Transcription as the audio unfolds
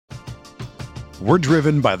We're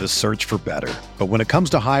driven by the search for better. But when it comes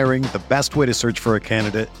to hiring, the best way to search for a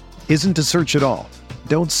candidate isn't to search at all.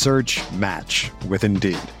 Don't search, match with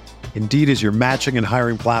Indeed. Indeed is your matching and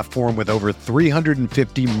hiring platform with over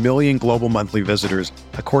 350 million global monthly visitors,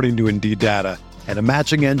 according to Indeed data, and a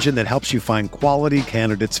matching engine that helps you find quality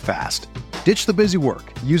candidates fast. Ditch the busy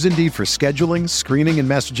work. Use Indeed for scheduling, screening, and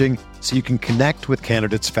messaging so you can connect with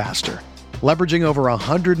candidates faster. Leveraging over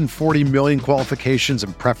 140 million qualifications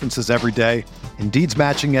and preferences every day, Indeed's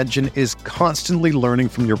matching engine is constantly learning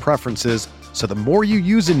from your preferences, so the more you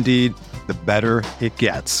use Indeed, the better it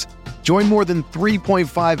gets. Join more than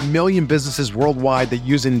 3.5 million businesses worldwide that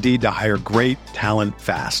use Indeed to hire great talent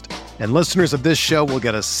fast. And listeners of this show will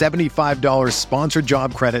get a $75 sponsored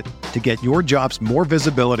job credit to get your jobs more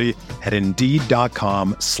visibility at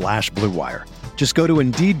Indeed.com/Blue Wire. Just go to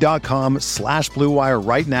Indeed.com/Blue Wire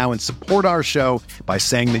right now and support our show by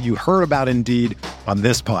saying that you heard about Indeed on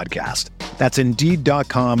this podcast. That's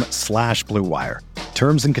Indeed.com/Blue Wire.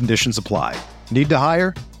 Terms and conditions apply. Need to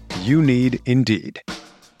hire? You need Indeed.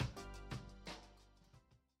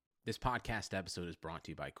 This podcast episode is brought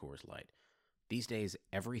to you by Coors Light. These days,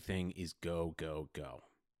 everything is go, go, go.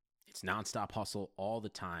 It's nonstop hustle all the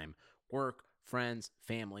time. Work, friends,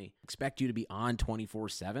 family, expect you to be on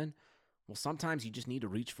 24/7. Well, sometimes you just need to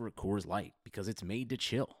reach for a Coors Light because it's made to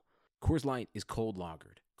chill. Coors Light is cold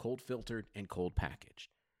lagered, cold filtered, and cold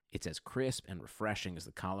packaged. It's as crisp and refreshing as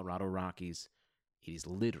the Colorado Rockies. It is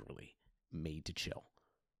literally made to chill.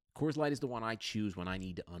 Coors Light is the one I choose when I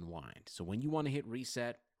need to unwind. So when you want to hit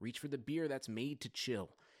reset, reach for the beer that's made to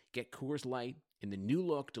chill. Get Coors Light in the new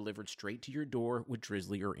look delivered straight to your door with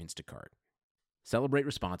Drizzly or Instacart. Celebrate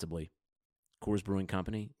responsibly. Coors Brewing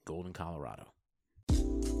Company, Golden, Colorado.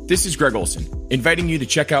 This is Greg Olson, inviting you to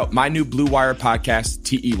check out my new Blue Wire podcast,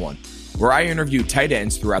 TE1, where I interview tight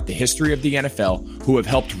ends throughout the history of the NFL who have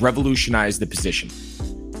helped revolutionize the position.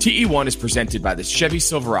 TE1 is presented by the Chevy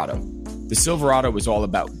Silverado. The Silverado is all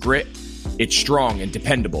about grit. It's strong and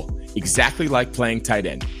dependable, exactly like playing tight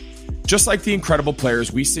end. Just like the incredible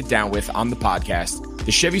players we sit down with on the podcast,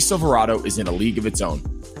 the Chevy Silverado is in a league of its own.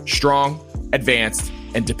 Strong, advanced,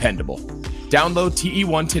 and dependable. Download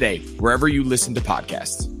TE1 today, wherever you listen to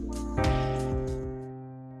podcasts.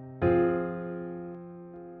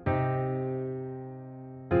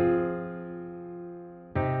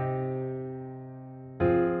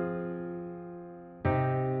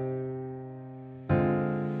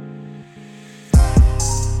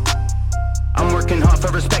 I'm working hard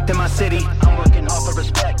for respect in my city. I'm working hard for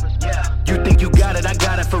respect. Yeah. You think you got it, I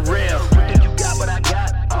got it for real. You think you got what I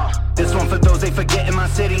got? This one for those they forget in my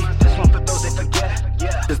city. This one for those they forget.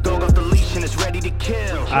 Yeah. This dog off the leash and it's ready to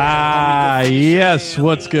kill. Yes.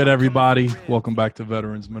 What's good, everybody? Welcome back to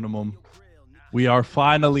Veterans Minimum. We are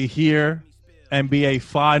finally here. NBA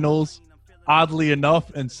Finals. Oddly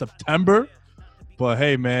enough, in September. But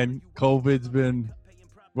hey, man, COVID's been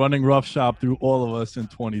running roughshod through all of us in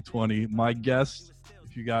 2020. My guest,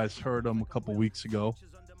 if you guys heard him a couple weeks ago,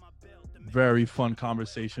 very fun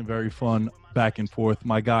conversation, very fun back and forth.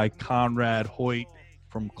 My guy, Conrad Hoyt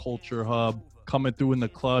from Culture Hub, coming through in the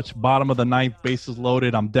clutch. Bottom of the ninth, bases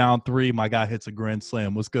loaded. I'm down 3. My guy hits a grand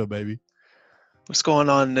slam. What's good, baby? What's going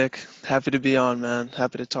on, Nick? Happy to be on, man.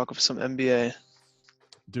 Happy to talk some NBA.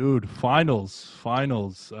 Dude, finals.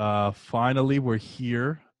 Finally, we're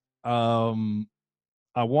here.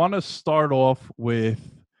 I want to start off with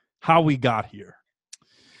how we got here.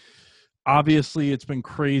 Obviously, it's been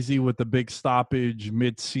crazy with the big stoppage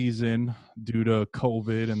mid-season due to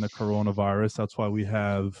COVID and the coronavirus. That's why we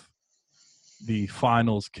have the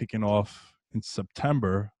finals kicking off in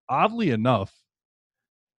September. Oddly enough,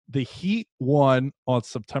 the Heat won on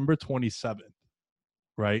September 27th,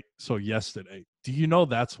 right? So yesterday. Do you know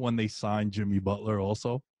that's when they signed Jimmy Butler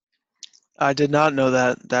also? I did not know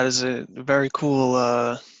that. That is a very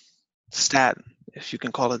cool stat, if you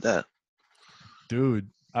can call it that. Dude,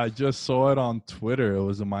 I just saw it on Twitter. It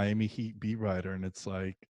was a Miami Heat beat writer, and it's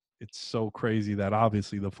like, it's so crazy that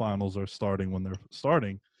obviously the finals are starting when they're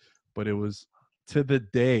starting, but it was to the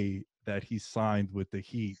day that he signed with the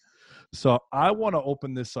Heat. So I want to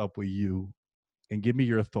open this up with you and give me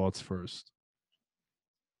your thoughts first.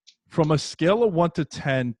 From a scale of 1 to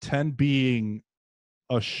 10, 10 being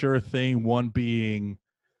a sure thing, 1 being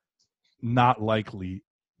not likely,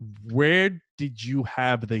 where did you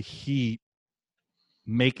have the Heat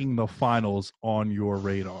making the finals on your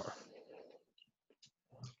radar?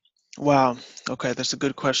 Wow. Okay, that's a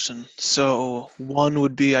good question. So 1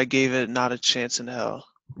 would be I gave it not a chance in hell.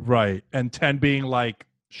 Right. And 10 being like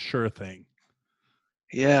sure thing.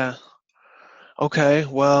 Yeah. Okay,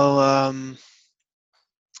 well,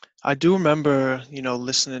 I do remember,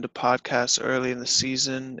 listening to podcasts early in the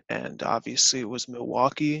season, and obviously it was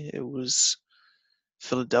Milwaukee, it was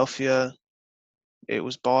Philadelphia, it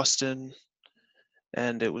was Boston,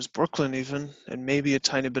 and it was Brooklyn even, and maybe a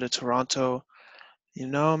tiny bit of Toronto.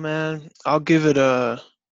 Man, I'll give it a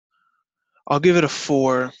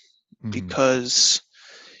 4 Mhm. because,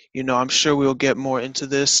 I'm sure we'll get more into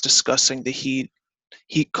this discussing the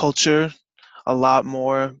Heat culture a lot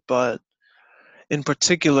more, but in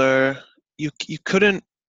particular, you couldn't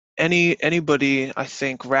anybody, I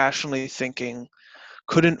think, rationally thinking,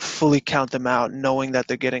 couldn't fully count them out, knowing that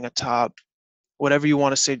they're getting a top. Whatever you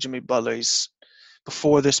want to say, Jimmy Butler, he's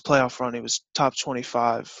before this playoff run, he was top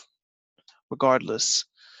 25, regardless.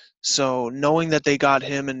 So knowing that they got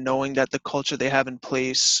him and knowing that the culture they have in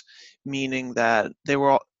place, meaning that they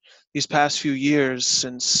were all, these past few years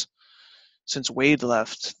since Wade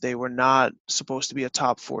left, they were not supposed to be a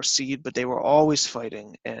top 4 seed, but they were always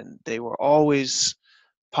fighting and they were always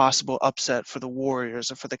possible upset for the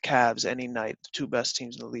Warriors or for the Cavs any night, the two best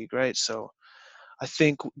teams in the league, right? So I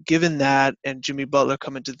think given that and Jimmy Butler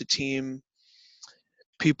coming to the team,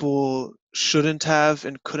 people shouldn't have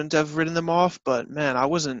and couldn't have written them off. But man, I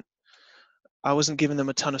wasn't giving them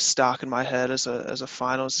a ton of stock in my head as a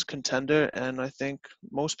finals contender, and I think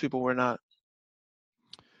most people were not.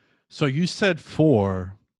 So you said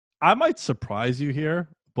 4. I might surprise you here,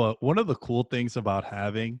 but one of the cool things about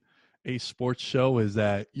having a sports show is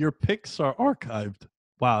that your picks are archived.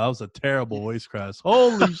 Wow, that was a terrible voice crash.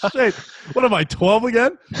 Holy shit. What am I, 12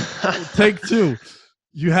 again? Take 2.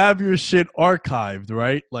 You have your shit archived,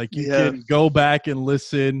 right? Like you Yeah. can go back and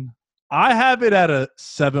listen. I have it at a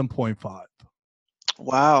 7.5.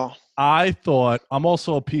 Wow. I thought, I'm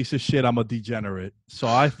also a piece of shit. I'm a degenerate. So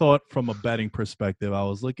I thought from a betting perspective, I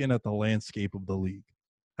was looking at the landscape of the league.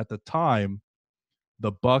 At the time,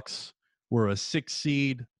 the Bucks were a 6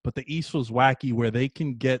 seed, but the East was wacky where they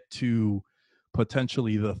can get to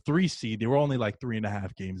potentially the 3 seed. They were only like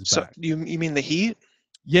 3.5 games So back. you mean the Heat?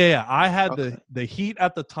 Yeah, I had Okay. the Heat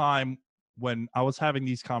at the time when I was having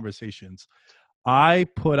these conversations. I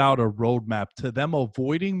put out a roadmap to them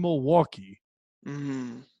avoiding Milwaukee.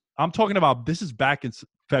 Mm, I'm talking about, this is back in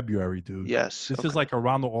February, dude. yes. This is Okay. like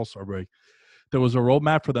around the All-Star break. There was a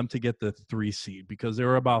roadmap for them to get the 3 seed because they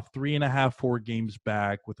were about 3.5, 4 games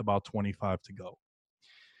back with about 25 to go.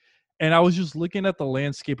 And I was just looking at the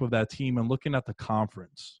landscape of that team and looking at the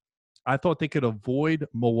conference. I thought they could avoid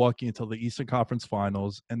Milwaukee until the Eastern Conference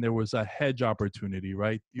Finals, and there was a hedge opportunity,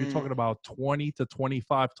 right? You're talking about 20 to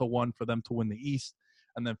 25 to 1 for them to win the East,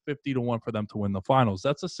 and then 50 to 1 for them to win the finals.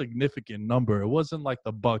 That's a significant number. It wasn't like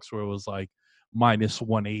the Bucks where it was like minus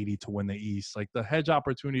 180 to win the East. Like the hedge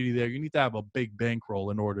opportunity there, you need to have a big bankroll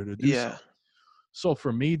in order to do so. Yeah. So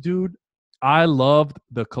for me, dude, I loved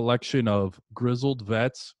the collection of grizzled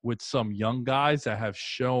vets with some young guys that have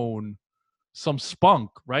shown some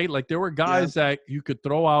spunk, right? Like there were Yeah. guys that you could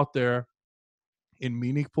throw out there in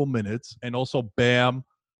meaningful minutes, and also Bam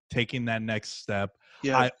taking that next step.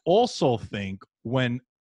 Yeah. I also think when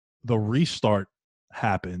the restart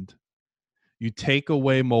happened, you take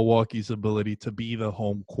away Milwaukee's ability to be the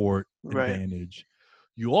home court Right. advantage.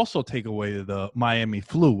 You also take away the Miami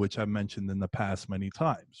flu, which I've mentioned in the past many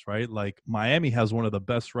times, right? Like Miami has one of the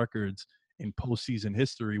best records in postseason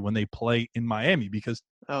history when they play in Miami because,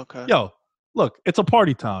 Okay. yo, look, it's a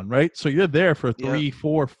party town, right? So you're there for Yeah. 3,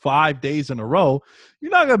 4, 5 days in a row.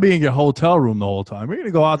 You're not going to be in your hotel room the whole time. You're going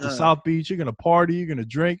to go out to No. South Beach. You're going to party. You're going to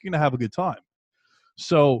drink. You're going to have a good time.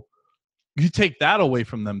 So you take that away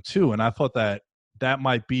from them too. And I thought that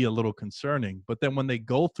might be a little concerning. But then when they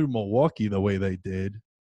go through Milwaukee the way they did,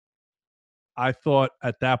 I thought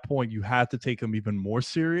at that point you had to take them even more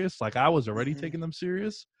serious. Like I was already taking them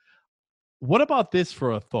serious. What about this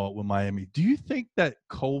for a thought with Miami? Do you think that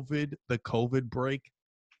the COVID break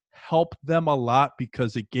helped them a lot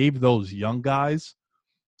because it gave those young guys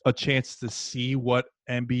a chance to see what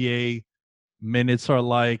NBA minutes are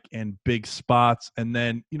like and big spots? And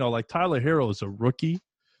then, like Tyler Hero is a rookie,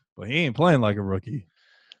 but he ain't playing like a rookie.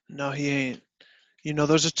 No, he ain't.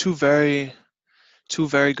 Those are two very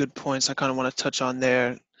good points I kind of want to touch on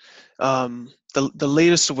there. The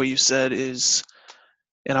latest of what you said is,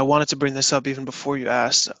 and I wanted to bring this up even before you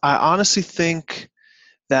asked, I honestly think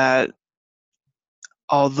that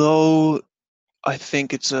although I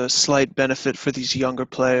think it's a slight benefit for these younger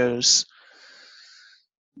players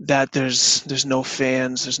that there's no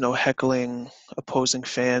fans, there's no heckling opposing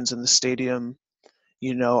fans in the stadium,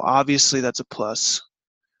 obviously that's a plus.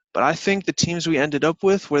 But I think the teams we ended up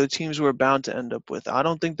with were the teams we were bound to end up with. I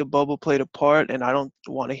don't think the bubble played a part, and I don't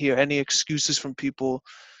want to hear any excuses from people.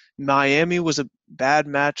 Miami was a bad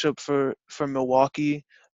matchup for Milwaukee,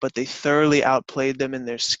 but they thoroughly outplayed them in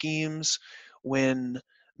their schemes. When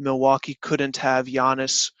Milwaukee couldn't have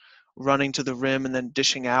Giannis running to the rim and then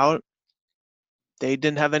dishing out, they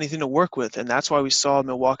didn't have anything to work with. And that's why we saw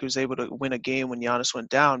Milwaukee was able to win a game when Giannis went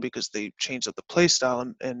down, because they changed up the play style,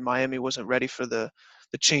 and Miami wasn't ready for the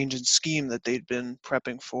change in scheme that they'd been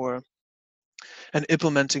prepping for and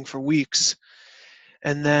implementing for weeks.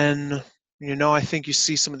 And then, I think you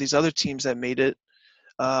see some of these other teams that made it.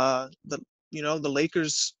 The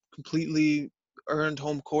Lakers completely earned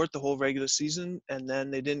home court the whole regular season, and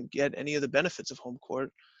then they didn't get any of the benefits of home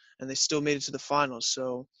court, and they still made it to the finals.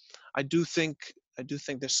 So I do think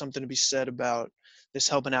there's something to be said about this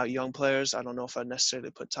helping out young players. I don't know if I'd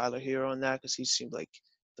necessarily put Tyler Hero on that, because he seemed like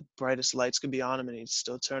the brightest lights could be on him and he'd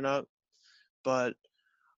still turn up. But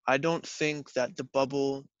I don't think that the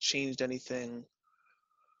bubble changed anything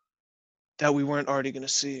that we weren't already going to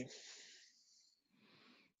see.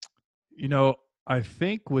 I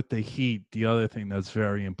think with the Heat, the other thing that's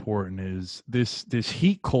very important is this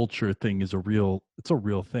Heat culture thing is a real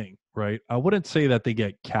thing, right? I wouldn't say that they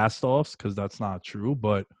get cast-offs, because that's not true,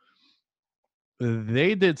 but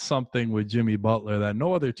they did something with Jimmy Butler that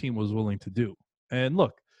no other team was willing to do. And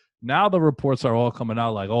look, now the reports are all coming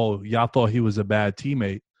out like, oh, y'all thought he was a bad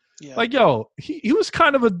teammate. Yeah. Like, yo, he was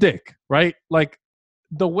kind of a dick, right? Like,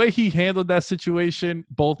 the way he handled that situation,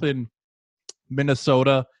 both in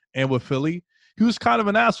Minnesota and with Philly, he was kind of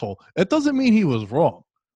an asshole. It doesn't mean he was wrong.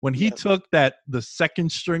 When he took the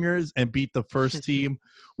second stringers and beat the first team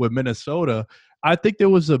with Minnesota, I think there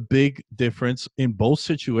was a big difference in both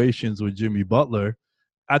situations with Jimmy Butler.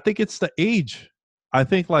 I think it's the age. I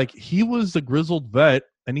think, like, he was the grizzled vet,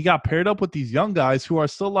 and he got paired up with these young guys who are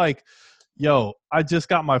still like, yo, I just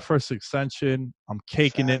got my first extension. I'm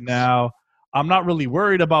caking it now. I'm not really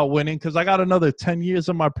worried about winning because I got another 10 years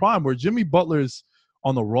in my prime, where Jimmy Butler's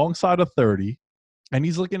on the wrong side of 30, and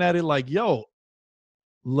he's looking at it like, yo,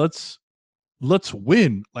 let's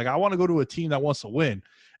win. Like, I want to go to a team that wants to win.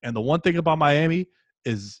 And the one thing about Miami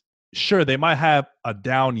is, sure, they might have a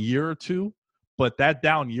down year or two, but that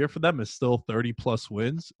down year for them is still 30-plus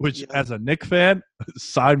wins, which as a Knicks fan,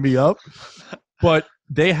 sign me up. But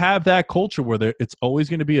they have that culture where it's always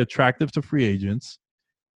going to be attractive to free agents.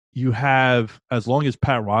 You have, as long as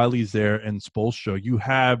Pat Riley's there and Spoelstra, you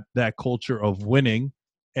have that culture of winning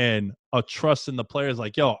and a trust in the players.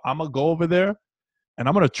 Like, yo, I'm going to go over there and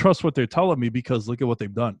I'm going to trust what they're telling me because look at what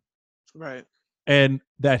they've done. Right. And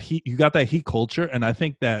that you got that Heat culture. And I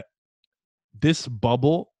think that this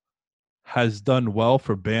bubble has done well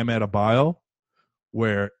for Bam Adebayo,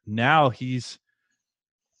 where now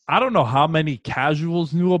I don't know how many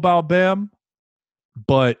casuals knew about Bam,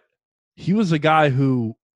 but he was a guy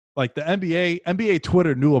who, like, the NBA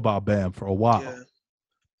Twitter knew about Bam for a while. Yeah.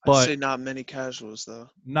 I'd say not many casuals, though.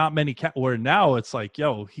 Not many where now it's like,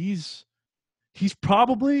 yo, he's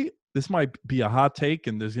probably, this might be a hot take,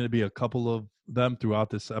 and there's going to be a couple of them throughout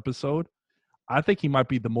this episode. I think he might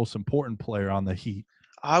be the most important player on the Heat.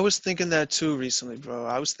 I was thinking that too recently, bro.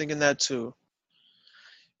 I was thinking that too.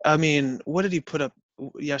 I mean, what did he put up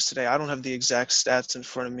yesterday? I don't have the exact stats in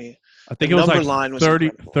front of me. I think it was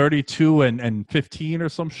like 32 and 15 or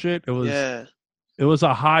some shit. It was It was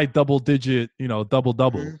a high double digit, double.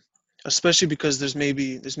 Mm-hmm. Especially because there's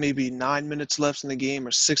maybe 9 minutes left in the game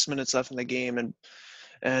or 6 minutes left in the game,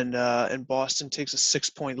 and Boston takes a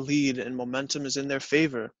 6-point lead and momentum is in their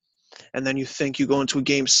favor. And then you think you go into a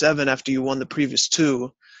game 7 after you won the previous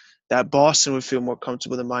 2, that Boston would feel more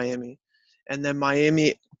comfortable than Miami. And then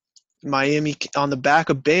Miami on the back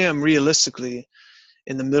of Bam, realistically,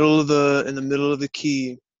 in the middle of the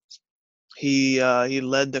key, he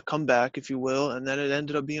led the comeback, if you will, and then it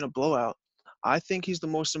ended up being a blowout. I think he's the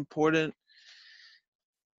most important.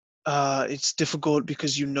 It's difficult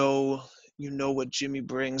because you know what Jimmy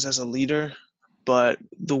brings as a leader, but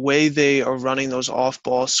the way they are running those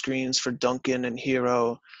off-ball screens for Duncan and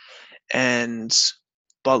Hero, and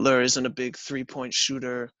Butler isn't a big three-point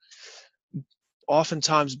shooter.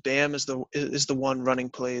 Oftentimes, Bam is the one running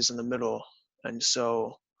plays in the middle, and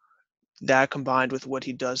so that combined with what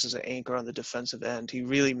he does as an anchor on the defensive end, he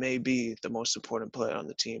really may be the most important player on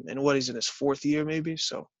the team. And he's in his 4th year, maybe,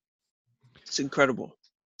 so it's incredible.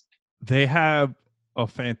 They have a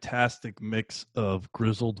fantastic mix of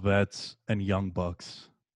grizzled vets and young bucks.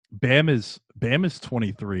 Bam is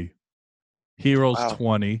 23, Hero's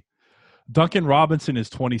 20, Duncan Robinson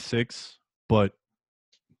is 26, but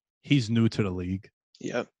he's new to the league.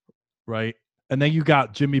 Yep. Right. And then you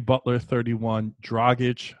got Jimmy Butler, 31,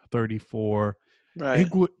 Dragic, 34. Right.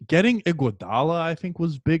 Getting Iguodala, I think,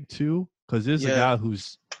 was big too, because there's a guy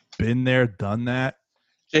who's been there, done that.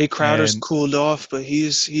 Jay Crowder's And cooled off, but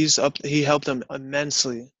he's up. He helped them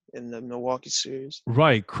immensely in the Milwaukee series.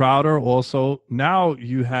 right, Crowder also. Now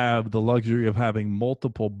you have the luxury of having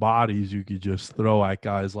multiple bodies you could just throw at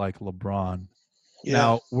guys like LeBron. Yeah,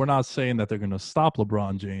 Now, we're not saying that they're going to stop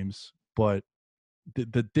LeBron James, but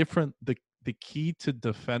the key to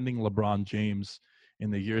defending LeBron James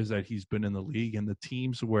in the years that he's been in the league and the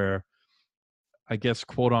teams where, I guess,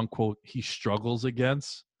 quote unquote, he struggles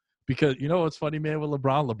against, because you know what's funny, man, with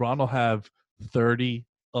LeBron will have 30,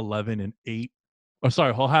 11, and 8. Or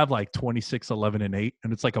sorry, he'll have like 26, 11, and 8,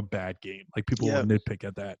 and it's like a bad game. Like people Yeah. will nitpick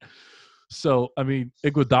at that. So, I mean,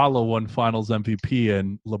 Iguodala won Finals MVP,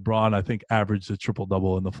 and LeBron, I think, averaged a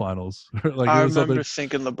triple-double in the Finals. Like I it was remember something,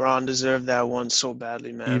 thinking LeBron deserved that one so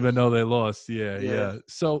badly, man. even though they lost. Yeah, Yeah. yeah.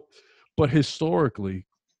 So, but historically,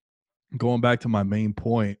 going back to my main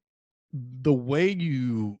point, the way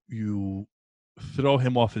you throw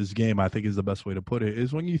him off his game, I think is the best way to put it,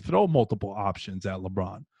 is when you throw multiple options at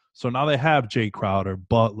LeBron. So now they have Jay Crowder,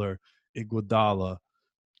 Butler, Iguodala,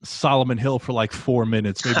 Solomon Hill for like 4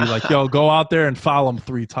 minutes, maybe like, yo, go out there and foul him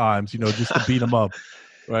 3 times, just to beat him up,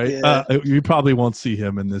 right? Yeah. You probably won't see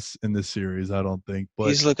him in this series, I don't think. But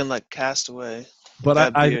He's looking like Castaway. but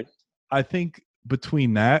that beard. I think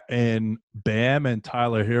between that and Bam and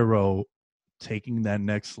Tyler Hero taking that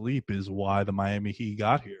next leap is why the Miami Heat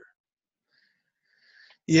got here.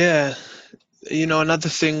 Yeah. Another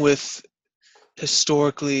thing with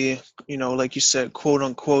historically, like you said, quote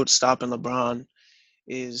unquote, stopping LeBron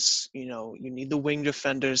is, you need the wing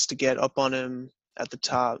defenders to get up on him at the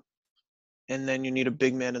top, and then you need a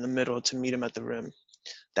big man in the middle to meet him at the rim.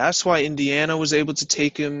 That's why Indiana was able to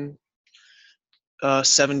take him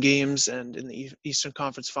 7 games and in the Eastern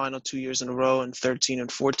Conference Final 2 years in a row in 13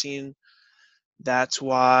 and 14. That's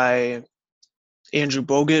why Andrew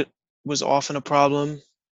Bogut was often a problem.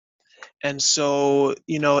 And so,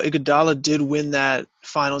 Iguodala did win that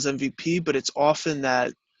Finals MVP, but it's often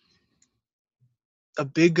that a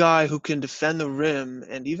big guy who can defend the rim,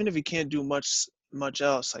 and even if he can't do much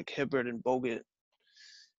else, like Hibbert and Bogut,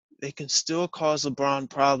 they can still cause LeBron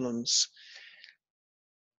problems.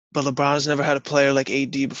 But LeBron's never had a player like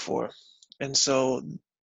AD before. And so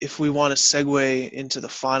if we want to segue into the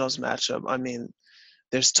Finals matchup, I mean,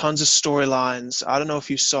 there's tons of storylines. I don't know if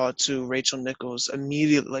you saw it too. Rachel Nichols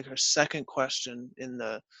immediately, like her second question in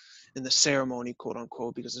the ceremony, quote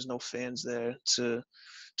unquote, because there's no fans there, to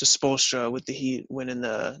Spoelstra with the Heat winning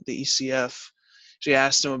the ECF. She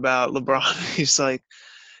asked him about LeBron. He's like,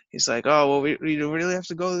 oh well, we really have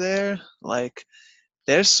to go there. Like,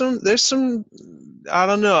 there's some. I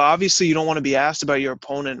don't know. Obviously, you don't want to be asked about your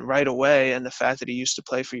opponent right away and the fact that he used to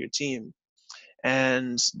play for your team.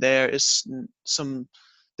 And there's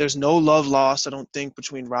no love lost, I don't think,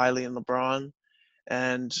 between Riley and LeBron,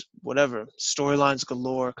 and whatever storylines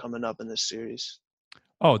galore coming up in this series.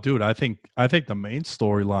 Oh, dude, I think the main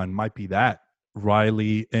storyline might be that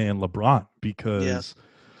Riley and LeBron, because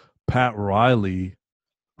Pat Riley,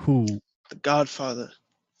 who the Godfather,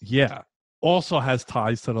 also has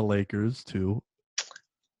ties to the Lakers too.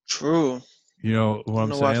 True. You know what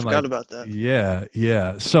I'm saying? I forgot about that.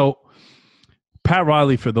 Yeah. So Pat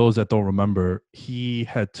Riley, for those that don't remember, he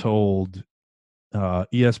had told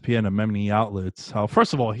ESPN and many outlets how,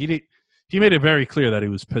 first of all, he made it very clear that he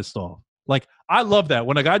was pissed off. Like, I love that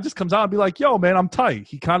when a guy just comes out and be like, "Yo, man, I'm tight."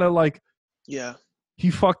 He kind of like, he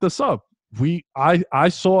fucked us up. I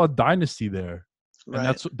saw a dynasty there,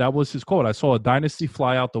 and that was his quote. I saw a dynasty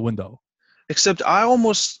fly out the window. Except I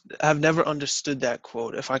almost have never understood that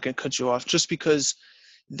quote, if I can cut you off, just because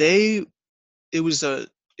it was a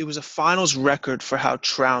finals record for how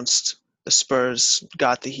trounced the Spurs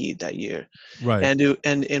got the Heat that year. Right.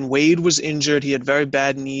 And Wade was injured. He had very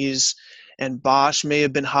bad knees, and Bosh may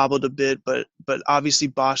have been hobbled a bit, but obviously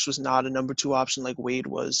Bosh was not a number 2 option like Wade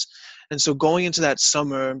was. And so going into that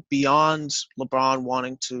summer, beyond LeBron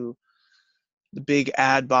wanting to, the big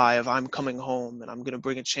ad buy of I'm coming home and I'm going to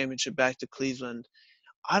bring a championship back to Cleveland,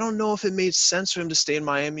 I don't know if it made sense for him to stay in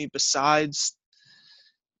Miami besides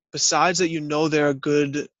that, they're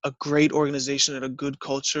a great organization and a good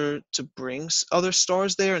culture to bring other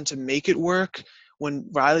stars there and to make it work. When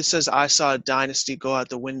Riley says, I saw a dynasty go out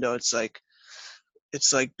the window, it's like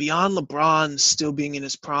beyond LeBron still being in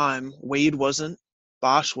his prime, Wade wasn't,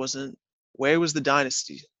 Bosh wasn't. Where was the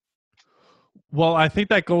dynasty? Well, I think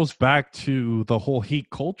that goes back to the whole Heat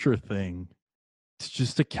culture thing.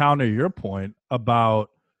 Just to counter your point about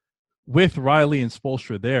with Riley and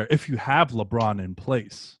Spoelstra there, if you have LeBron in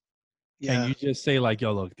place, and you just say like,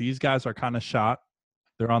 "Yo, look, these guys are kind of shot.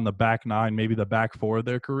 They're on the back 9, maybe the back 4 of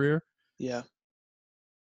their career. Yeah,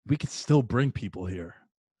 we could still bring people here."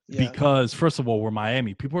 because first of all, we're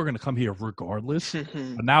Miami. People are going to come here regardless. Yeah.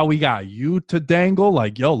 But now we got you to dangle.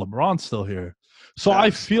 Like, yo, LeBron's still here. So I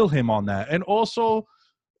Facts. feel him on that. And also,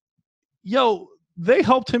 yo, they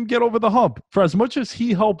helped him get over the hump. For as much as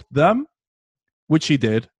he helped them, which he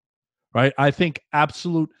did, right? I think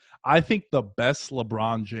the best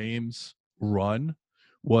LeBron James run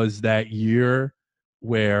was that year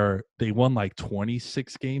where they won like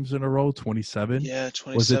 26 games in a row, 27. Yeah,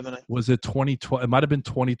 27. Was it 2012? It might have been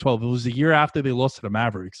 2012. It was the year after they lost to the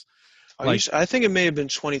Mavericks. I think it may have been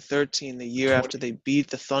 2013, the year after they beat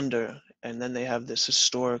the Thunder, and then they have this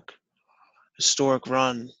historic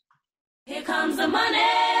run. Here comes the money.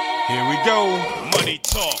 Here we go. Money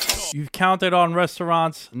talk. You've counted on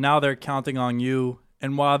restaurants. Now they're counting on you.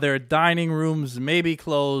 And while their dining rooms may be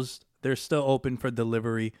closed, they're still open for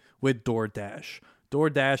delivery with DoorDash.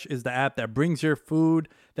 DoorDash is the app that brings your food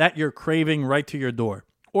that you're craving right to your door.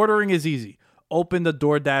 Ordering is easy. Open the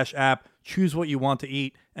DoorDash app, choose what you want to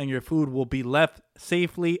eat, and your food will be left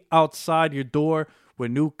safely outside your door with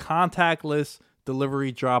new contactless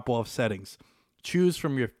delivery drop-off settings. Choose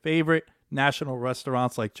from your favorite national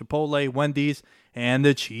restaurants like Chipotle, Wendy's, and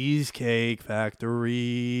the Cheesecake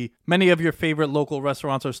Factory. Many of your favorite local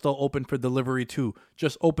restaurants are still open for delivery too.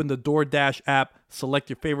 Just open the DoorDash app, select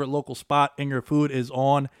your favorite local spot, and your food is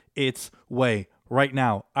on its way. Right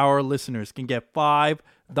now, our listeners can get $5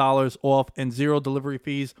 off and zero delivery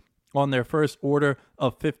fees on their first order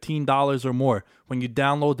of $15 or more when you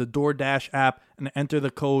download the DoorDash app and enter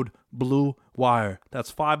the code BLUEWIRE.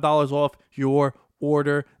 That's $5 off your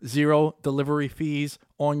order, zero delivery fees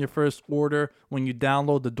on your first order when you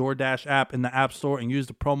download the DoorDash app in the App Store and use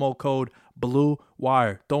the promo code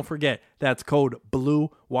BLUEWIRE. Don't forget, that's code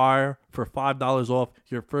BLUEWIRE for $5 off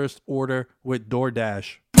your first order with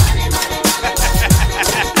DoorDash.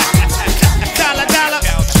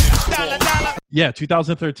 Yeah,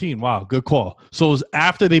 2013. Wow, good call. So it was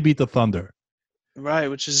after they beat the Thunder. Right,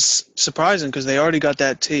 which is surprising because they already got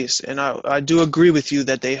that taste. And I do agree with you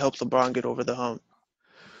that they helped LeBron get over the hump.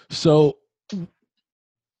 So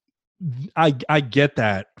I get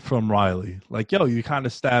that from Riley. Like, yo, you kind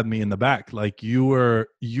of stabbed me in the back. Like you were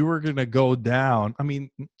gonna go down. I mean,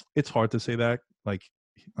 it's hard to say that. Like,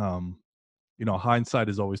 hindsight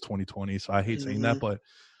is always 20/20. So I hate saying that. But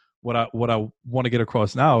what I want to get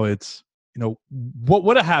across now, it's what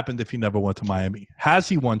would have happened if he never went to Miami? Has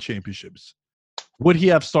he won championships? Would he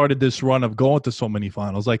have started this run of going to so many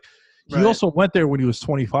finals? Like, he also went there when he was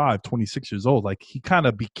 25, 26 years old. Like, he kind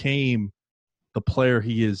of became the player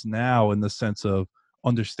he is now in the sense of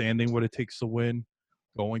understanding what it takes to win,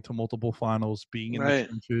 going to multiple finals, being in the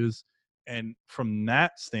trenches. And from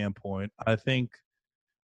that standpoint, I think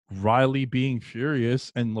Riley being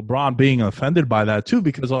furious and LeBron being offended by that too,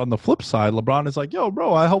 because on the flip side, LeBron is like, yo,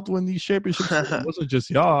 bro, I helped win these championships. It wasn't just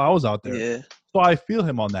y'all. I was out there. Yeah. So I feel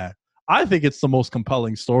him on that. I think it's the most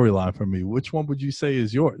compelling storyline for me. Which one would you say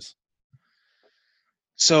is yours?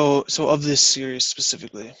 So of this series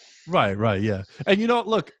specifically. Right, yeah. And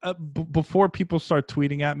look, before people start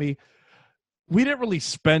tweeting at me, we didn't really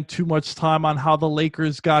spend too much time on how the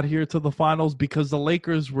Lakers got here to the finals because the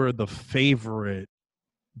Lakers were the favorite,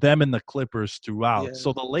 them and the Clippers throughout. Yeah.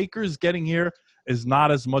 So the Lakers getting here is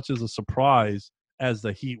not as much as a surprise as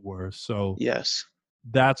the Heat were. So yes.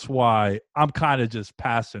 That's why I'm kind of just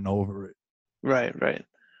passing over it. Right.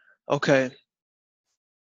 Okay.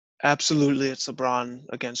 Absolutely, it's LeBron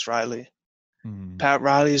against Riley. Pat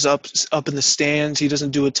Riley's up in the stands. He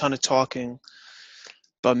doesn't do a ton of talking.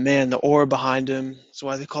 But, man, the aura behind him, that's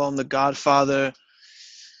why they call him the Godfather.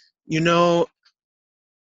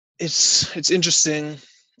 It's interesting.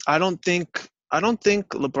 I don't think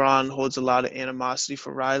LeBron holds a lot of animosity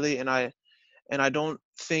for Riley, and I don't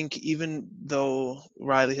think, even though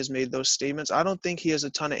Riley has made those statements, I don't think he has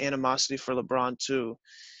a ton of animosity for LeBron too.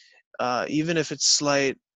 Even if it's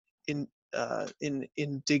slight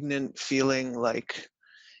indignant feeling like,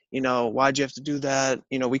 why'd you have to do that?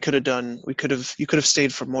 You could have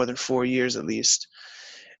stayed for more than 4 years at least.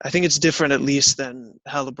 I think it's different at least than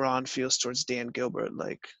how LeBron feels towards Dan Gilbert.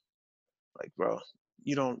 Like, bro,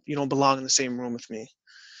 you don't belong in the same room with me.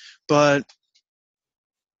 But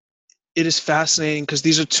it is fascinating because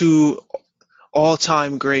these are two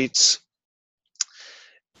all-time greats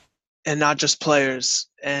and not just players.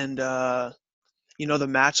 And the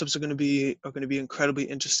matchups are going to be incredibly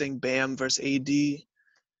interesting. Bam versus AD.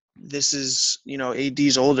 This is,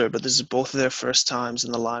 AD's older, but this is both of their first times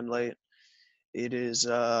in the limelight. It is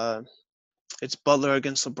it's Butler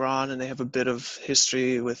against LeBron, and they have a bit of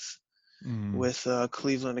history with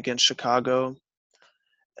Cleveland against Chicago.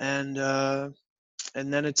 And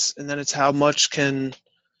then it's how much can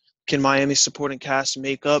can Miami's supporting cast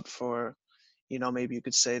make up for, maybe you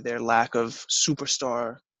could say their lack of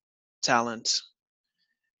superstar talent?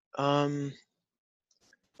 I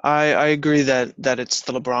agree that it's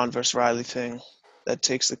the LeBron versus Riley thing that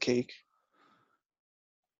takes the cake.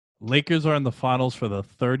 Lakers are in the finals for the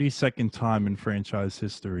 32nd time in franchise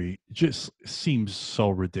history. It just seems so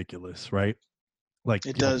ridiculous, right? Like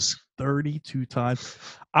It does. 32 times.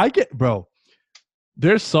 Bro,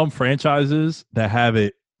 there's some franchises that have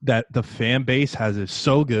it, that the fan base has it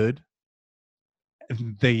so good,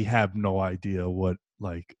 they have no idea what,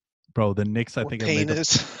 like, bro, the Knicks, I think, pain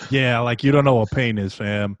is. Yeah, like, you don't know what pain is,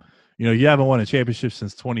 fam. You haven't won a championship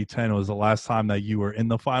since 2010. It was the last time that you were in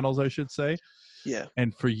the finals, I should say. Yeah.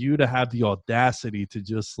 And for you to have the audacity to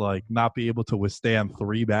just, like, not be able to withstand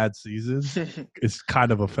 3 bad seasons is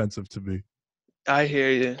kind of offensive to me. I hear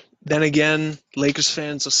you. Then again, Lakers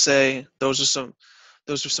fans will say those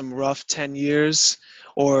are some rough 10 years,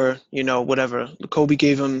 or whatever. Kobe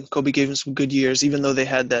gave him some good years, even though they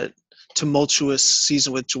had that tumultuous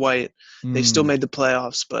season with Dwight. They still made the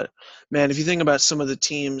playoffs. But man, if you think about some of the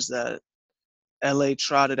teams that LA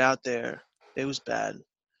trotted out there, it was bad.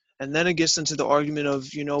 And then it gets into the argument of,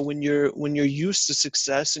 when you're used to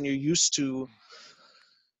success and you're used to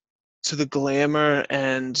the glamour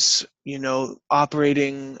and,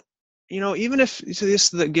 operating, even if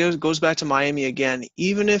that goes back to Miami again,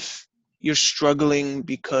 even if you're struggling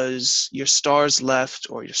because your stars left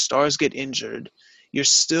or your stars get injured, you're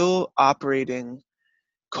still operating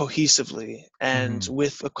cohesively and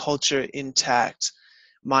with a culture intact.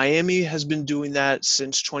 Miami has been doing that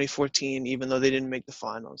since 2014, even though they didn't make the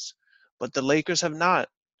finals. But the Lakers have not.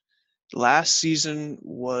 Last season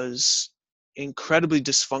was incredibly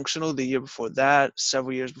dysfunctional. The year before that,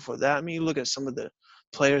 several years before that. I mean, you look at some of the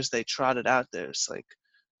players they trotted out there. It's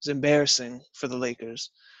embarrassing for the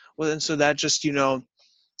Lakers. Well, and so that just,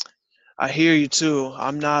 I hear you too.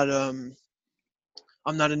 I'm not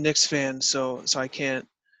a Knicks fan, so I can't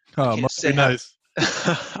say nice.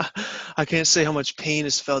 I can't say how much pain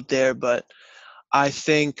is felt there, but I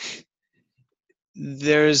think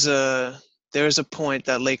there's a point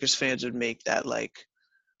that Lakers fans would make that, like,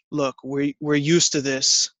 look, we're used to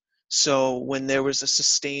this. So when there was a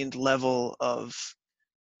sustained level of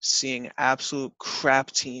seeing absolute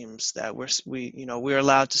crap teams that we're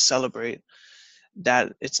allowed to celebrate,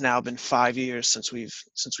 that it's now been 5 years since we've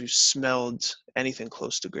smelled anything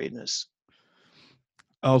close to greatness.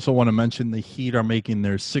 I also want to mention the Heat are making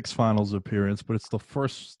their 6th finals appearance, but it's the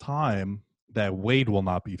first time that Wade will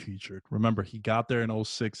not be featured. Remember, he got there in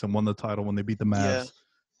 2006 and won the title when they beat the Mavs,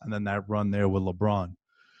 and then that run there with LeBron.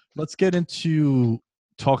 Let's get into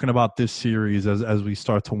talking about this series as we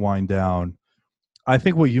start to wind down. I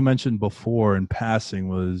think what you mentioned before in passing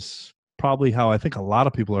was probably how I think a lot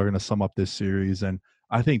of people are going to sum up this series, and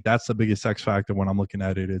I think that's the biggest X factor when I'm looking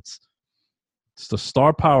at it. It's the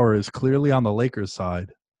star power is clearly on the Lakers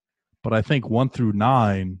side, but I think 1 through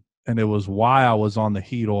 9, and it was why I was on the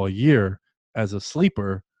Heat all year as a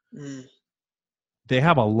sleeper, they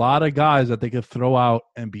have a lot of guys that they could throw out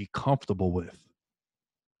and be comfortable with.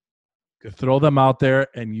 Could throw them out there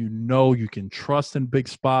and you can trust in big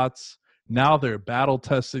spots. Now they're battle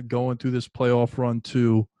tested going through this playoff run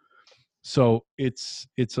too. So it's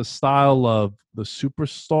a style of the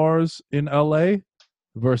superstars in LA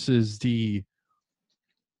versus the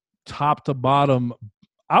top to bottom.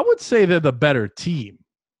 I would say they're the better team.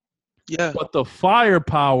 Yeah. But the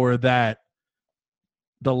firepower that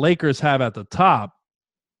the Lakers have at the top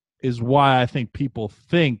is why I think people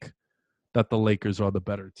think that the Lakers are the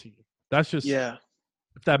better team. That's just, if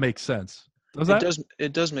that makes sense.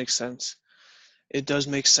 It does make sense. It does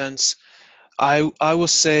make sense. I will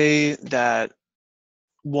say that,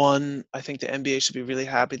 one, I think the NBA should be really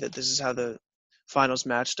happy that this is how the finals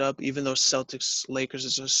matched up. Even though Celtics-Lakers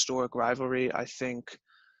is a historic rivalry, I think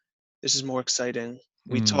this is more exciting.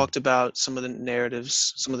 We talked about some of the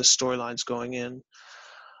narratives, some of the storylines going in.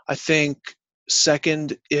 I think,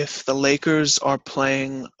 second, if the Lakers are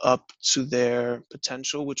playing up to their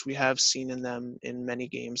potential, which we have seen in them in many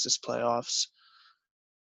games this playoffs,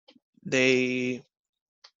 they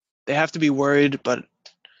have to be worried, but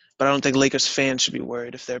I don't think Lakers fans should be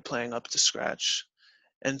worried if they're playing up to scratch.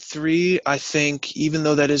 And 3, I think, even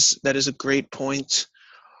though that is a great point,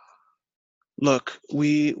 look,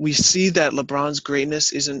 we see that LeBron's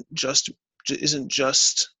greatness isn't just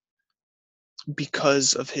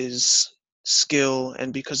because of his skill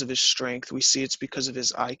and because of his strength. We see it's because of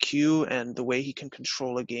his IQ and the way he can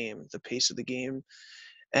control a game, the pace of the game.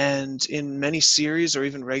 And in many series or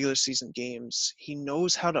even regular season games, he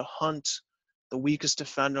knows how to hunt the weakest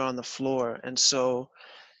defender on the floor. And so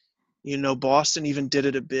You know, Boston even did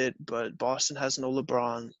it a bit, but Boston has no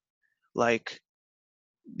LeBron. Like,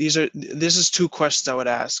 this is two questions I would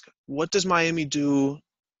ask. What does Miami do?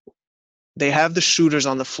 They have the shooters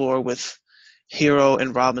on the floor with Hero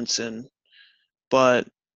and Robinson, but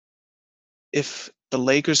if the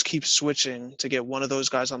Lakers keep switching to get one of those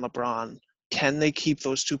guys on LeBron, can they keep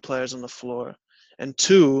those two players on the floor? And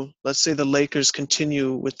two, let's say the Lakers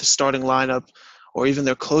continue with the starting lineup or even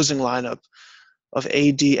their closing lineup of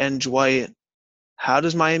AD and Dwight. How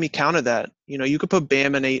does Miami counter that? You know, you could put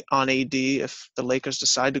Bam on AD if the Lakers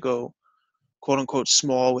decide to go quote-unquote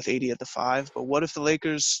small with AD at the 5. But what if the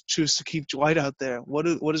Lakers choose to keep Dwight out there? What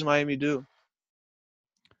does Miami do?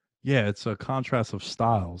 Yeah, it's a contrast of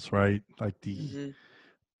styles, right? Like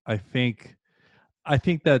I think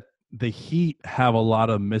that the Heat have a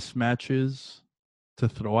lot of mismatches to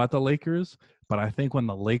throw at the Lakers, but I think when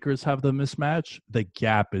the Lakers have the mismatch, the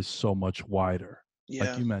gap is so much wider. Yeah.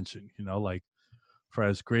 Like you mentioned, you know, like for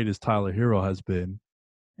as great as Tyler Hero has been,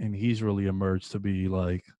 and he's really emerged to be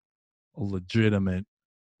like a legitimate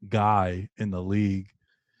guy in the league.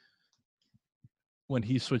 When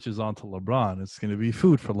he switches on to LeBron, it's going to be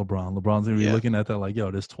food for LeBron. LeBron's going to be looking at that like, yo,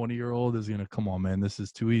 this 20-year-old is going to, come on, man, this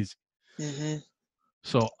is too easy. Mm-hmm.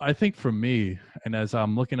 So I think for me, and as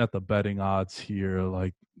I'm looking at the betting odds here,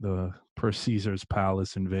 like the per Caesars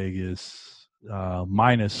Palace in Vegas,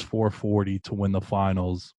 minus 440 to win the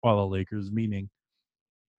finals, while the Lakers, meaning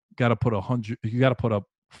you got to put up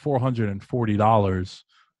 $440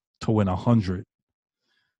 to win 100.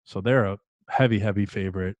 So they're a heavy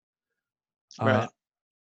favorite. Right.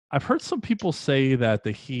 I've heard some people say that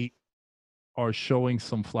the Heat are showing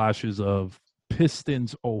some flashes of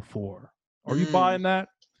Pistons 04. Are you buying that?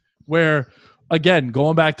 Where, again,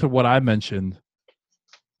 going back to what I mentioned,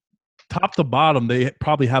 top to bottom, they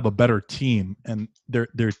probably have a better team, and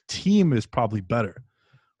their team is probably better.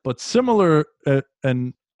 But similar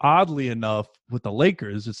and oddly enough with the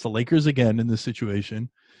Lakers, it's the Lakers again in this situation.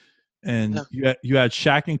 And you had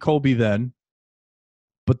Shaq and Kobe then.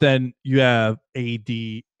 But then you have AD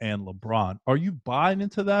and LeBron. Are you buying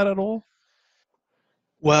into that at all?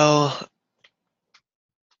 Well,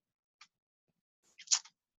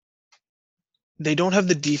 they don't have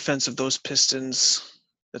the defense of those Pistons.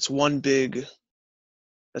 That's one big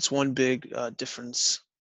difference.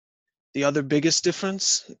 The other biggest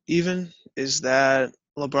difference, even, is that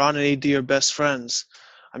LeBron and AD are best friends.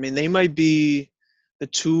 I mean, they might be the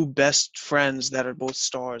two best friends that are both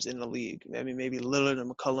stars in the league. I mean, maybe Lillard and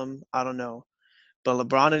McCollum, I don't know. But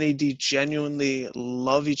LeBron and AD genuinely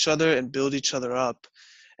love each other and build each other up.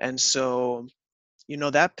 And so, you know,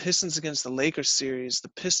 that Pistons against the Lakers series, the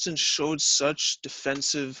Pistons showed such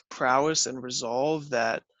defensive prowess and resolve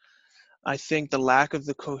that I think the lack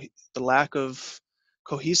of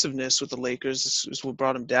cohesiveness with the Lakers is what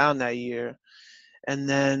brought them down that year. And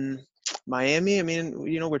then Miami, I mean,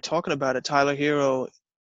 you know, we're talking about it. Tyler Hero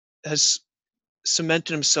has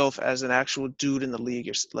cemented himself as an actual dude in the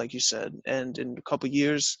league, like you said. And in a couple of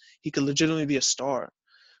years, he could legitimately be a star.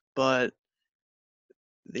 But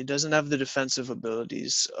he doesn't have the defensive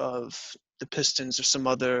abilities of the Pistons or some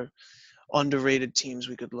other underrated teams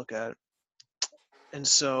we could look at. And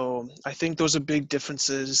so I think those are big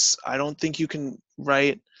differences. I don't think you can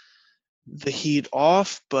write the Heat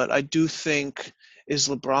off, but I do think, is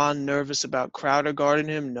LeBron nervous about Crowder guarding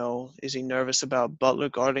him? No. Is he nervous about Butler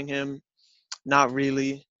guarding him? Not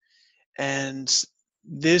really. And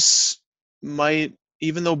this might,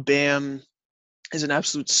 even though Bam is an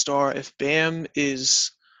absolute star, if Bam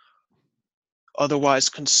is otherwise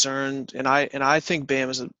concerned, and I think Bam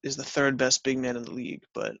is the third best big man in the league,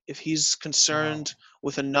 but if he's concerned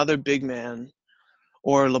with another big man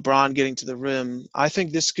or LeBron getting to the rim, I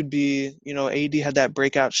think this could be, you know, AD had that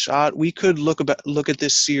breakout shot. We could look at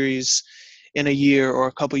this series in a year or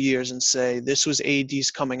a couple years and say this was AD's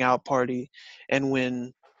coming out party, and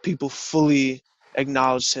when people fully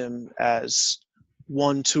acknowledged him as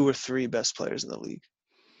 1, 2, or 3 best players in the league.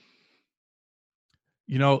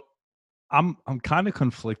 You know, I'm kind of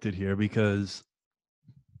conflicted here because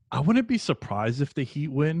I wouldn't be surprised if the Heat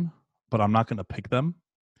win, but I'm not going to pick them.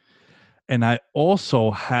 And I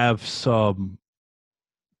also have some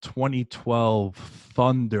 2012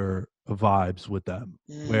 Thunder vibes with them,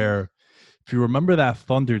 where if you remember that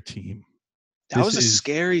Thunder team, that was a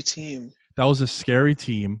scary team. That was a scary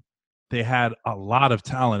team. They had a lot of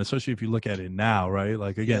talent, especially if you look at it now, right?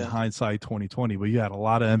 Like, again, hindsight 2020, but you had a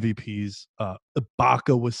lot of MVPs.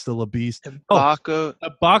 Ibaka was still a beast.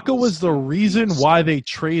 Ibaka was the reason why they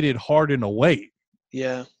traded Harden away.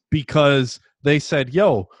 Yeah. Because they said,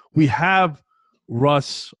 yo, we have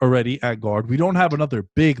Russ already at guard. We don't have another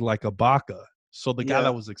big like Ibaka. So the guy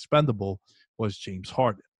that was expendable was James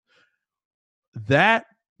Harden. That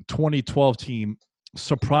 2012 team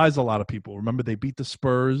surprised a lot of people. Remember, they beat the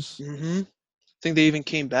Spurs. I think they even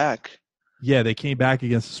came back. Yeah, they came back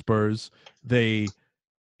against the Spurs. They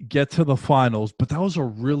get to the finals, but that was a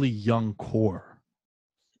really young core.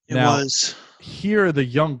 It was. Here, the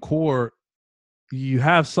young core, you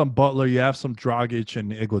have some Butler, you have some Dragic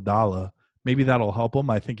and Iguodala. Maybe that'll help them.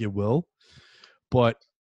 I think it will. But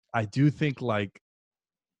I do think, like,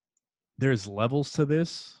 there's levels to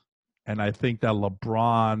this. And I think that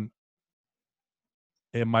LeBron,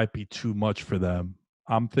 it might be too much for them.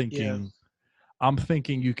 I'm thinking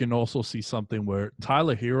you can also see something where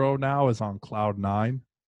Tyler Hero now is on cloud 9.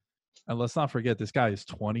 And let's not forget, this guy is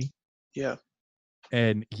 20. Yeah.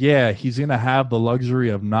 And yeah, he's going to have the luxury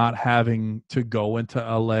of not having to go into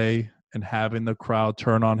LA and having the crowd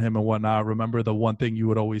turn on him and whatnot. Remember, the one thing you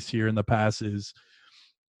would always hear in the past is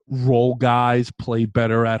role guys play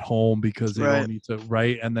better at home because they don't need to,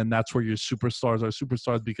 right? And then that's where your superstars are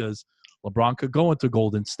superstars, because LeBron could go into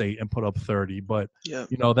Golden State and put up 30. But,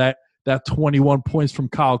 you know, that 21 points from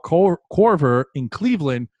Kyle Korver in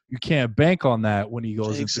Cleveland, you can't bank on that when he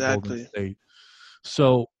goes into Golden State.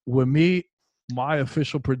 So with me, my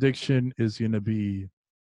official prediction is going to be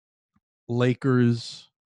Lakers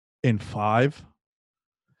in 5.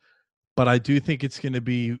 But I do think it's going to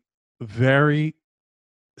be very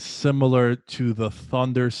similar to the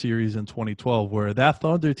Thunder series in 2012, where that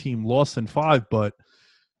Thunder team lost in 5, but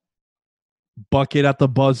bucket at the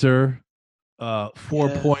buzzer,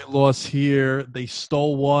 4-point loss here. They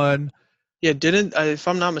stole one. Yeah, if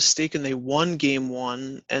I'm not mistaken, they won game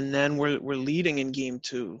 1, and then we're leading in game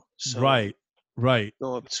 2. So right.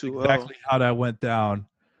 Go up 2-0. Exactly how that went down.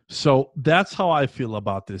 So that's how I feel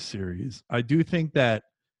about this series. I do think that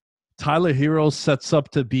Tyler Hero sets up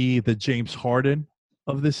to be the James Harden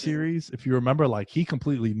of this series. If you remember, like, he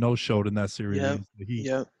completely no-showed in that series.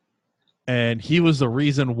 And he was the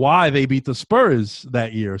reason why they beat the Spurs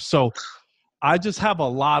that year. So I just have a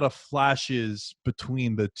lot of flashes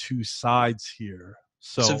between the two sides here.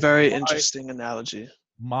 So it's a very interesting analogy.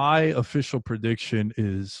 My official prediction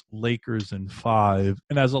is Lakers in 5.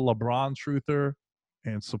 And as a LeBron truther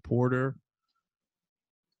and supporter,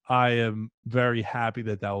 I am very happy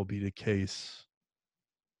that will be the case.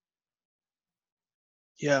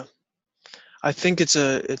 Yeah. I think it's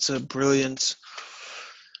a brilliant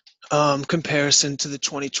comparison to the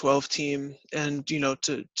 2012 team. And, you know,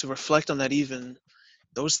 to reflect on that, even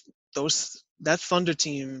that Thunder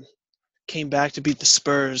team came back to beat the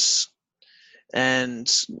Spurs. And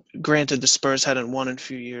granted, the Spurs hadn't won in a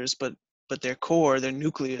few years, but their core, their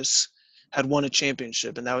nucleus, had won a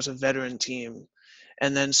championship, and that was a veteran team.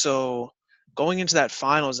 And then so going into that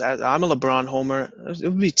finals, I'm a LeBron homer. It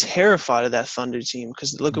would be terrified of that Thunder team,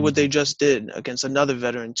 because look at what they just did against another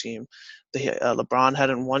veteran team. LeBron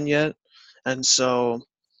hadn't won yet, and so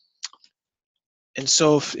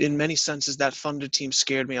in many senses, that Thunder team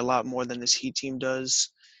scared me a lot more than this Heat team does.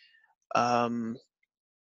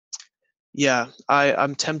 Yeah,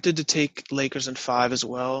 I'm tempted to take Lakers in 5 as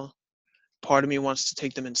well. Part of me wants to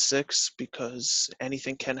take them in 6 because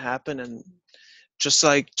anything can happen, and just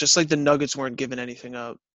like the Nuggets weren't giving anything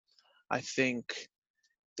up, I think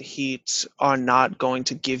the Heat are not going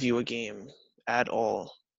to give you a game at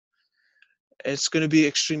all. It's going to be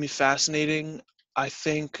extremely fascinating. I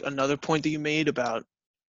think another point that you made about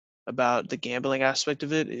the gambling aspect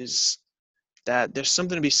of it is that there's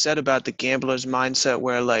something to be said about the gambler's mindset,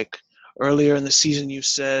 where, like, earlier in the season you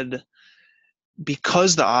said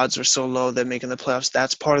because the odds are so low that making the playoffs,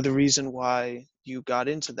 that's part of the reason why you got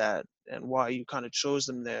into that and why you kind of chose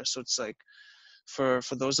them there. So it's like, for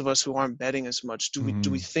those of us who aren't betting as much, do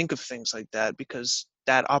we think of things like that, because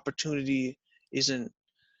that opportunity isn't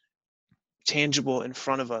tangible in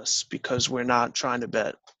front of us because we're not trying to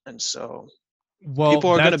bet. And so people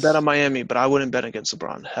are going to bet on Miami, but I wouldn't bet against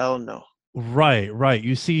LeBron. Hell no. Right.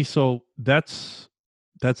 You see, so that's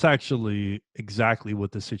actually exactly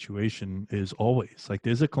what the situation is always. Like,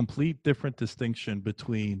 there's a complete different distinction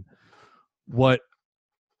between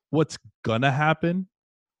what's gonna happen,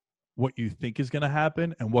 what you think is gonna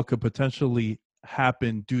happen, and what could potentially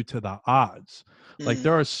happen due to the odds. Like,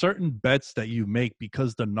 there are certain bets that you make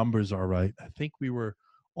because the numbers are right. I think we were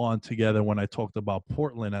on together when I talked about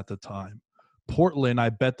Portland at the time. Portland, I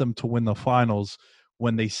bet them to win the finals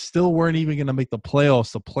when they still weren't even going to make the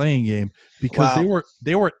playoffs, the playing game, because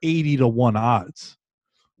they were 80-1 odds.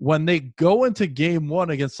 When they go into game 1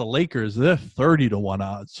 against the Lakers, they're 30-1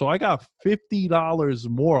 odds. So I got $50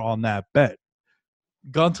 more on that bet.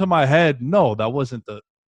 Gun to my head, no, that wasn't the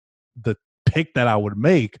pick that I would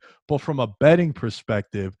make. But from a betting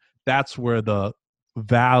perspective, that's where the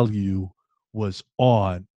value was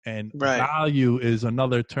on. And Right. value is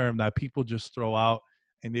another term that people just throw out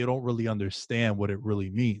and they don't really understand what it really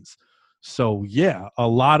means. So yeah, a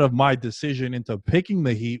lot of my decision into picking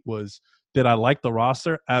the Heat was, did I like the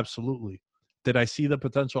roster? Absolutely. Did I see the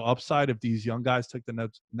potential upside if these young guys took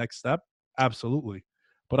the next step? Absolutely.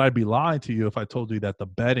 But I'd be lying to you if I told you that the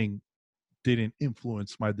betting didn't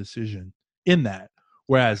influence my decision in that.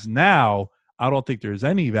 Whereas now, I don't think there's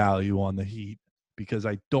any value on the Heat because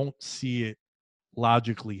I don't see it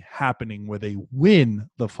logically happening where they win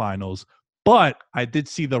the finals. But I did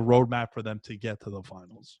see the roadmap for them to get to the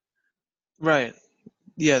finals. Right.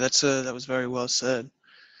 Yeah, that was very well said.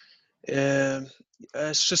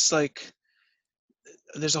 It's just like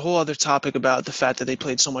there's a whole other topic about the fact that they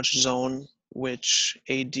played so much zone, which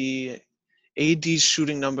AD's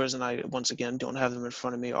shooting numbers, and I once again don't have them in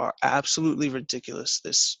front of me, are absolutely ridiculous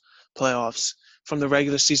this playoffs. From the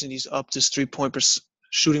regular season, he's upped his 3-point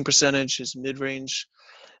shooting percentage, his mid-range.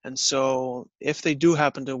 And so if they do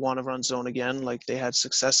happen to want to run zone again, like they had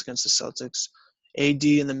success against the Celtics, AD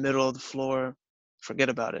in the middle of the floor, forget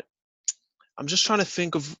about it. I'm just trying to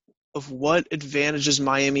think of what advantages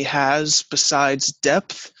Miami has besides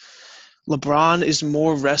depth. LeBron is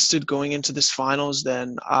more rested going into this finals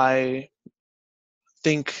than I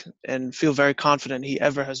think and feel very confident he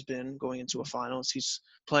ever has been going into a finals. He's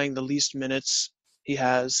playing the least minutes he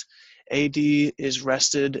has. AD is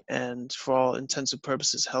rested and for all intents and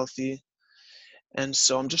purposes healthy. And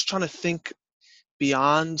so I'm just trying to think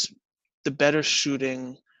beyond the better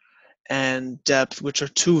shooting and depth, which are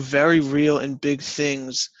two very real and big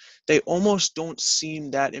things. They almost don't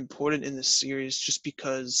seem that important in this series just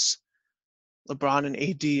because LeBron and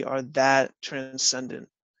AD are that transcendent.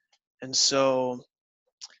 And so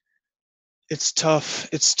it's tough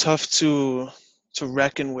to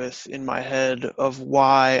reckon with in my head of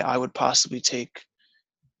why I would possibly take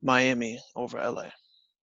Miami over LA.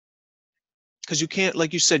 Because you can't,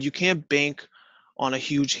 like you said, you can't bank on a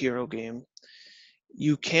huge hero game.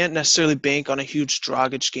 You can't necessarily bank on a huge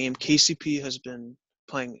Dragic game. KCP has been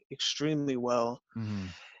playing extremely well. Mm-hmm.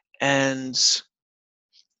 And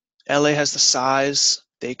LA has the size.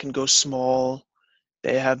 They can go small.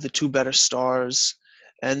 They have the two better stars.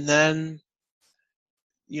 And then,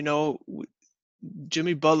 you know,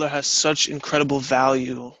 Jimmy Butler has such incredible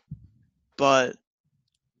value. But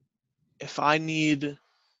if I need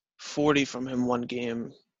 40 from him one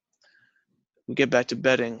game, we get back to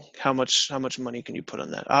betting. How much money can you put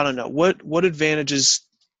on that? I don't know. What advantages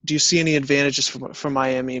do you see? Any advantages for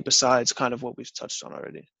Miami besides kind of what we've touched on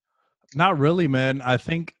already? Not really, man. I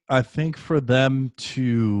think for them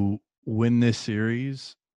to win this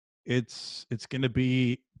series, it's going to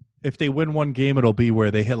be, if they win one game, it'll be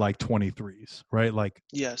where they hit like 23s, right? Like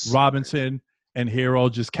yes, Robinson and Hero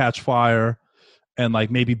just catch fire, and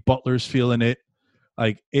like maybe Butler's feeling it.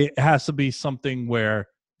 Like it has to be something where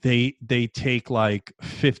they take like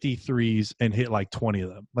 53s and hit like 20 of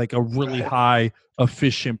them, like a really high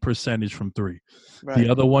efficient percentage from three. Right. The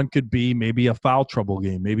other one could be maybe a foul trouble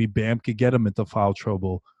game. Maybe Bam could get him into foul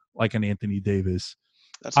trouble like an Anthony Davis.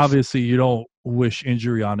 Obviously, you don't wish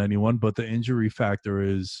injury on anyone, but the injury factor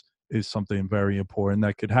is something very important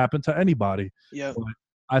that could happen to anybody. Yeah. But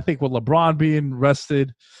I think with LeBron being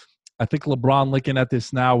rested, I think LeBron looking at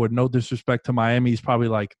this now, with no disrespect to Miami, he's probably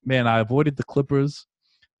like, man, I avoided the Clippers.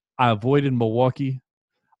 I avoided Milwaukee.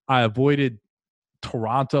 I avoided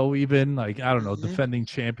Toronto even. Like, I don't know, defending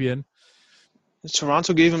champion.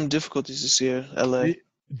 Toronto gave him difficulties this year, LA.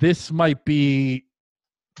 This might be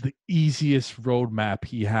the easiest roadmap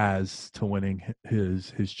he has to winning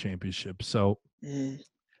his championship. So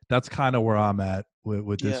that's kind of where I'm at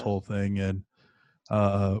with this whole thing. And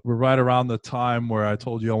we're right around the time where I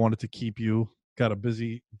told you I wanted to keep you. Got a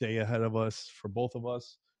busy day ahead of us for both of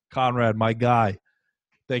us. Conrad, my guy,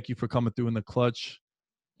 thank you for coming through in the clutch.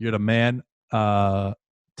 You're the man.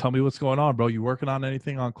 Tell me what's going on, bro. You working on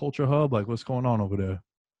anything on Culture Hub? Like, what's going on over there?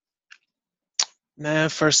 Man,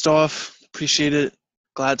 first off, appreciate it.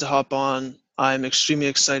 Glad to hop on. I'm extremely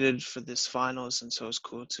excited for this finals, and so it's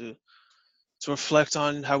cool to reflect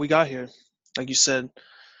on how we got here. Like you said,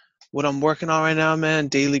 what I'm working on right now, man,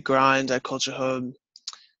 daily grind at Culture Hub,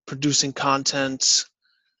 producing content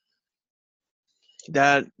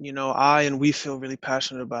that, you know, I and we feel really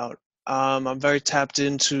passionate about. I'm very tapped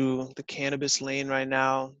into the cannabis lane right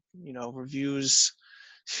now, you know, reviews,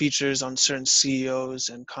 features on certain CEOs,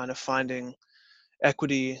 and kind of finding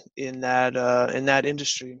equity in that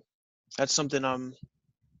industry. That's something I'm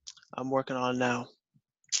working on now.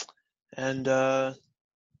 And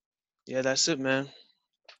yeah, that's it, man.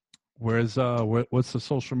 Where's what's the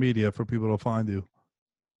social media for people to find you?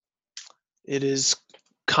 It is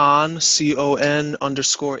Con, CON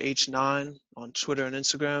 _H9 on Twitter and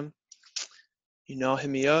Instagram. Hit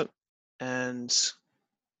me up, and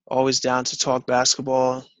always down to talk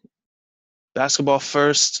basketball. Basketball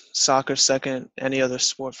first, soccer second, any other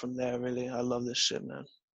sport from there, really. I love this shit, man.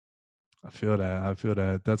 I feel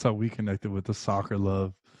that. That's how we connected with the soccer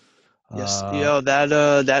love. Yes,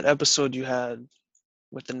 that episode you had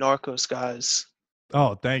with the Narcos guys.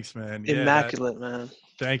 Oh, thanks, man. Immaculate, man.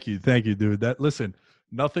 Thank you, dude. Listen,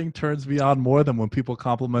 nothing turns me on more than when people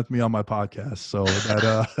compliment me on my podcast. So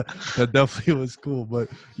that definitely was cool. But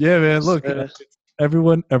yeah, man, look,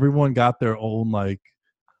 everyone got their own, like,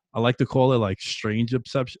 I like to call it, like, strange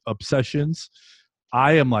obsessions.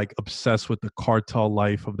 I am, like, obsessed with the cartel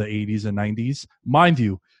life of the 80s and 90s. Mind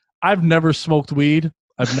you, I've never smoked weed.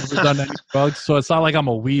 I've never done any drugs. So it's not like I'm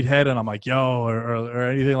a weed head and I'm like, yo, or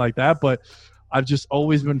anything like that. But I've just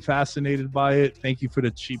always been fascinated by it. Thank you for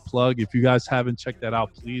the cheap plug. If you guys haven't checked that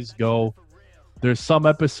out, please go. There's some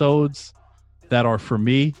episodes that are for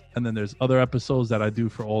me, and then there's other episodes that I do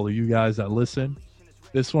for all of you guys that listen.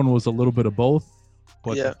 This one was a little bit of both,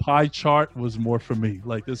 but the pie chart was more for me.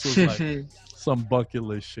 Like, this was like some bucket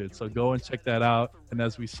list shit. So go and check that out. And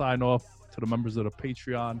as we sign off to the members of the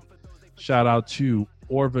Patreon, shout out to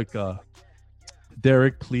Orvica,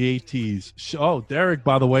 Derek Pleiades. Oh, Derek,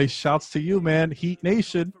 by the way, shouts to you, man. Heat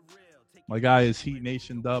Nation. My guy is Heat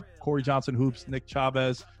Nationed up. Corey Johnson Hoops, Nick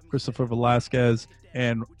Chavez, Christopher Velasquez,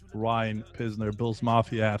 and Ryan Pisner. Bills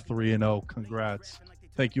Mafia at 3-0. Congrats.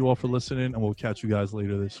 Thank you all for listening, and we'll catch you guys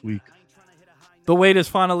later this week. The wait is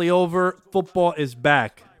finally over. Football is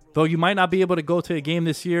back. Though you might not be able to go to a game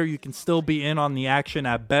this year, you can still be in on the action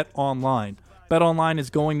at BetOnline. BetOnline is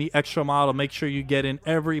going the extra mile to make sure you get in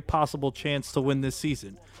every possible chance to win this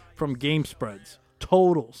season. From game spreads,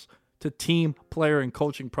 totals, to team, player, and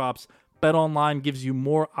coaching props, BetOnline gives you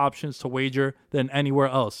more options to wager than anywhere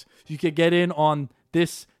else. You could get in on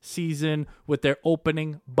this season with their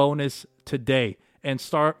opening bonus today and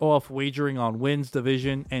start off wagering on wins,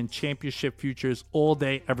 division, and championship futures all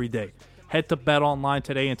day, every day. Head to BetOnline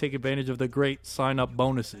today and take advantage of the great sign-up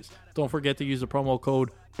bonuses. Don't forget to use the promo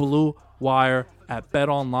code BLUEWIRE at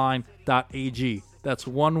betonline.ag. That's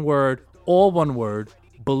one word, all one word,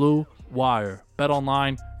 Blue Wire.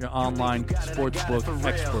 BetOnline, your online sportsbook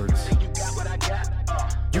experts.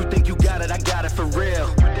 You think you got it, I got it for real.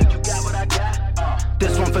 You think you got what I got?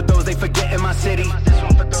 This one for those they forget in my city. This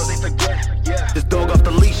one for those they forget. Yeah. This dog off the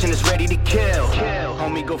leash and it's ready to kill.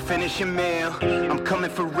 Homie, go finish your meal. I'm coming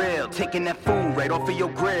for real, taking that food right off of your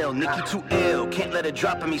grill. Nikki too ill, can't let a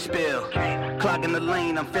drop of me spill. Clogging the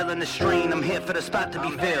lane, I'm feeling the strain. I'm here for the spot to be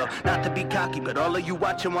filled. Not to be cocky, but all of you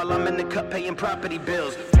watching while I'm in the cut paying property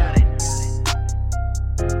bills.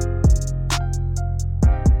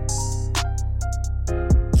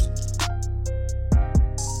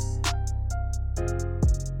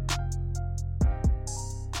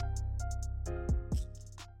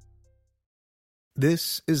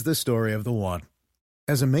 This is the story of the one.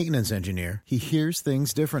 As a maintenance engineer, he hears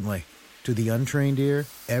things differently. To the untrained ear,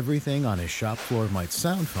 everything on his shop floor might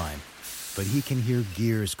sound fine, but he can hear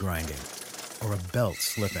gears grinding or a belt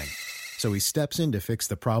slipping. So he steps in to fix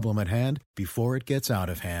the problem at hand before it gets out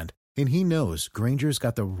of hand. And he knows Grainger's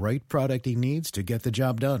got the right product he needs to get the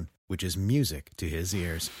job done, which is music to his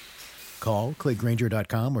ears. Call, click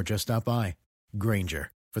Grainger.com, or just stop by.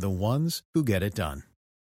 Grainger, for the ones who get it done.